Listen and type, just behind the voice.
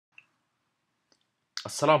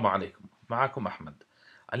السلام عليكم، معكم أحمد.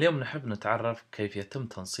 اليوم نحب نتعرف كيف يتم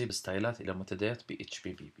تنصيب ستايلات إلى منتديات ب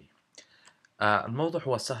HPPB. الموضوع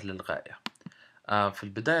هو سهل للغاية. في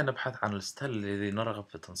البداية نبحث عن الستايل الذي نرغب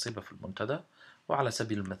في تنصيبه في المنتدى، وعلى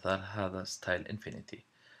سبيل المثال هذا ستايل انفينيتي.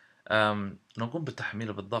 نقوم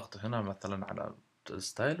بتحميله بالضغط هنا مثلا على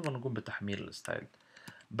الستايل، ونقوم بتحميل الستايل.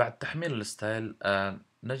 بعد تحميل الستايل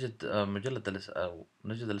نجد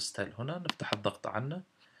نجد الستايل هنا، نفتح الضغط عنه.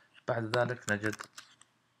 بعد ذلك نجد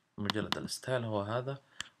مجلد الستايل هو هذا،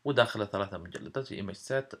 وداخله 3 مجلدات: ايمج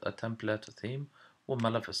سيت، تمبلت، ثيم،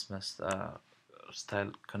 وملف اسمه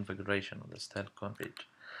ستايل كونفيجريشن ولا ستايل كونفيج.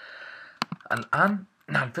 الآن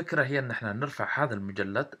الفكرة هي ان احنا نرفع هذا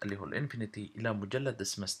المجلد اللي هو الانفينيتي الى مجلد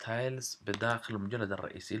اسمه ستايلز بداخل المجلد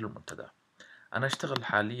الرئيسي للمنتدى. انا اشتغل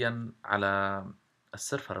حاليا على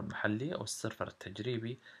السيرفر المحلي او السيرفر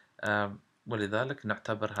التجريبي، ولذلك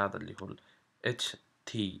نعتبر هذا اللي هو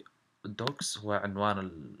HT دوكس هو عنوان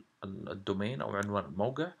الدومين أو عنوان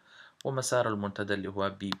الموقع، ومسار المنتدى اللي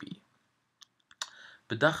هو BB.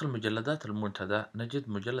 بداخل مجلدات المنتدى نجد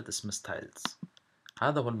مجلد اسمه ستايلز.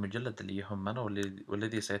 هذا هو المجلد اللي يهمنا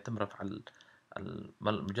والذي سيتم رفع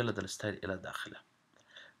مجلد الستايل إلى داخله.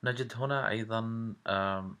 نجد هنا أيضا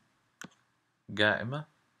قائمة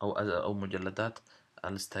أو مجلدات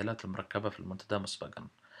الستايلات المركبة في المنتدى مسبقا.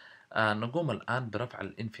 نقوم الآن برفع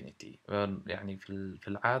الانفينيتي. يعني في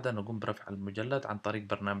العادة نقوم برفع المجلد عن طريق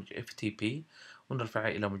برنامج FTP، ونرفعه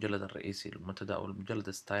إلى مجلد الرئيسي للمنتدى أو المجلد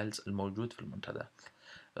ستايلز الموجود في المنتدى.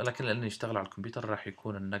 لكن لأني يشتغل على الكمبيوتر راح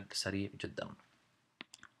يكون النقل سريع جدا.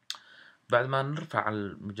 بعد ما نرفع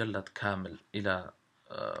المجلد كامل إلى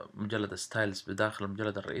مجلد ستايلز بداخل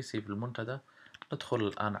المجلد الرئيسي في المنتدى، ندخل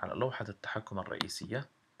الآن على لوحة التحكم الرئيسية.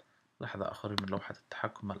 لحظة أخرج من لوحة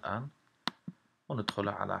التحكم الآن، وندخل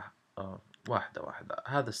على واحدة واحدة.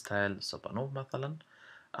 هذا ستايل سبانوف مثلا.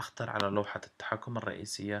 أختار على لوحة التحكم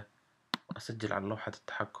الرئيسية، أسجل على لوحة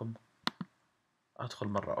التحكم، أدخل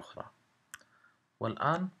مرة أخرى.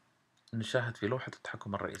 والآن نشاهد في لوحة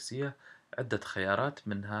التحكم الرئيسية عدة خيارات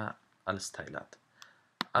منها الستايلات.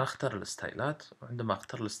 أنا أختار الستايلات، وعندما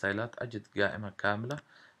أختار الستايلات أجد قائمة كاملة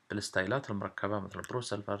بالستايلات المركبة مثل برو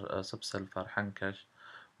سيلفر، سب سيلفر، حنكش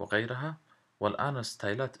وغيرها. والآن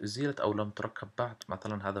الستايلات أزيلت أو لم تركب بعد.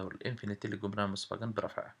 مثلا هذا هو الانفينيتي اللي قمنا مسبقا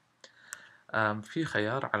برفعه. في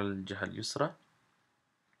خيار على الجهة اليسرى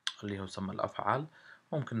اللي هو يسمى الأفعال،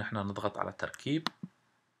 ممكن نحن نضغط على تركيب.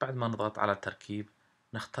 بعد ما نضغط على تركيب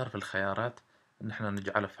نختار في الخيارات إن احنا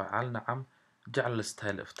نجعله فعال. نعم. جعل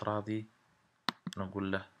الستايل افتراضي،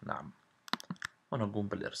 نقول له نعم، ونقوم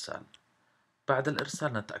بالإرسال. بعد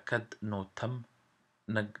الإرسال نتأكد أنه تم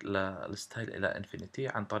نقل الستايل إلى انفينيتي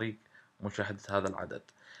عن طريق مشاهدة هذا العدد.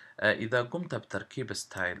 إذا قمت بتركيب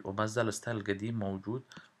ستايل وما زال الستايل القديم موجود،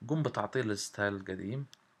 قم بتعطيل الستايل القديم.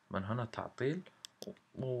 من هنا تعطيل،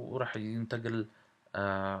 وراح ينتقل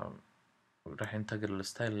راح ينتقل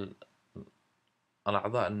الستايل.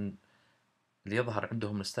 الأعضاء اللي يظهر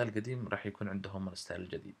عندهم الستايل القديم راح يكون عندهم الستايل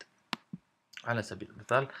الجديد. على سبيل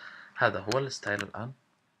المثال هذا هو الستايل الآن،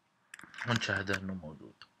 ونشاهده أنه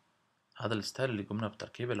موجود. هذا الستايل اللي قمنا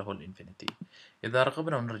بتركيبه اللي هو الانفينيتي. إذا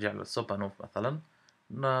رغبنا ونرجع للسوبانوف مثلا،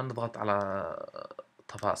 نضغط على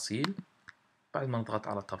تفاصيل. بعد ما نضغط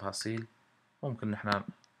على التفاصيل ممكن نحن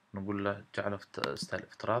نقول له جعله ستايل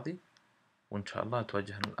افتراضي، وإن شاء الله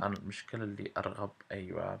تواجهنا الآن المشكلة اللي أرغب.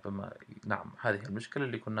 أيوة، نعم، هذه المشكلة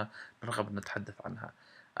اللي كنا نرغب نتحدث عنها.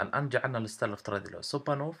 الآن جعلنا الستايل الافتراضي له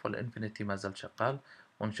سوبانوف، والانفينيتي ما زال شغال،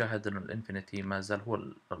 ونشاهد أن الانفينيتي ما زال هو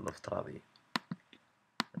الافتراضي.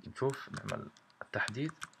 نشوف نعمل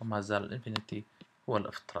التحديث وما زال الانفينيتي هو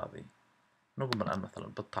الافتراضي. نقوم الآن مثلا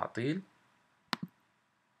بالتعطيل،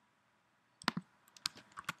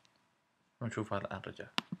 ونشوفها الآن رجع.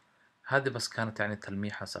 هذه بس كانت يعني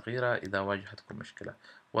تلميحة صغيرة إذا واجهتكم مشكلة،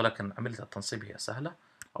 ولكن عملية التنصيب هي سهلة.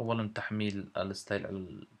 أولا تحميل الستايل على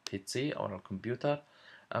البي سي أو على الكمبيوتر،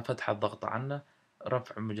 فتح الضغط عنه،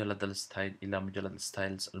 رفع مجلد الستايل إلى مجلد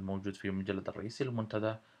الستايلز الموجود في المجلد الرئيسي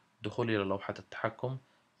للمنتدى، دخول إلى لوحة التحكم،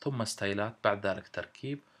 ثم ستايلات، بعد ذلك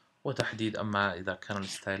تركيب وتحديد أما إذا كان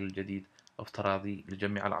الستايل الجديد افتراضي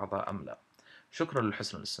لجميع الأعضاء أم لا. شكرا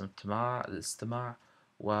لحسن الاستماع،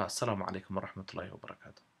 والسلام عليكم ورحمة الله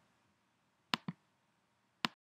وبركاته.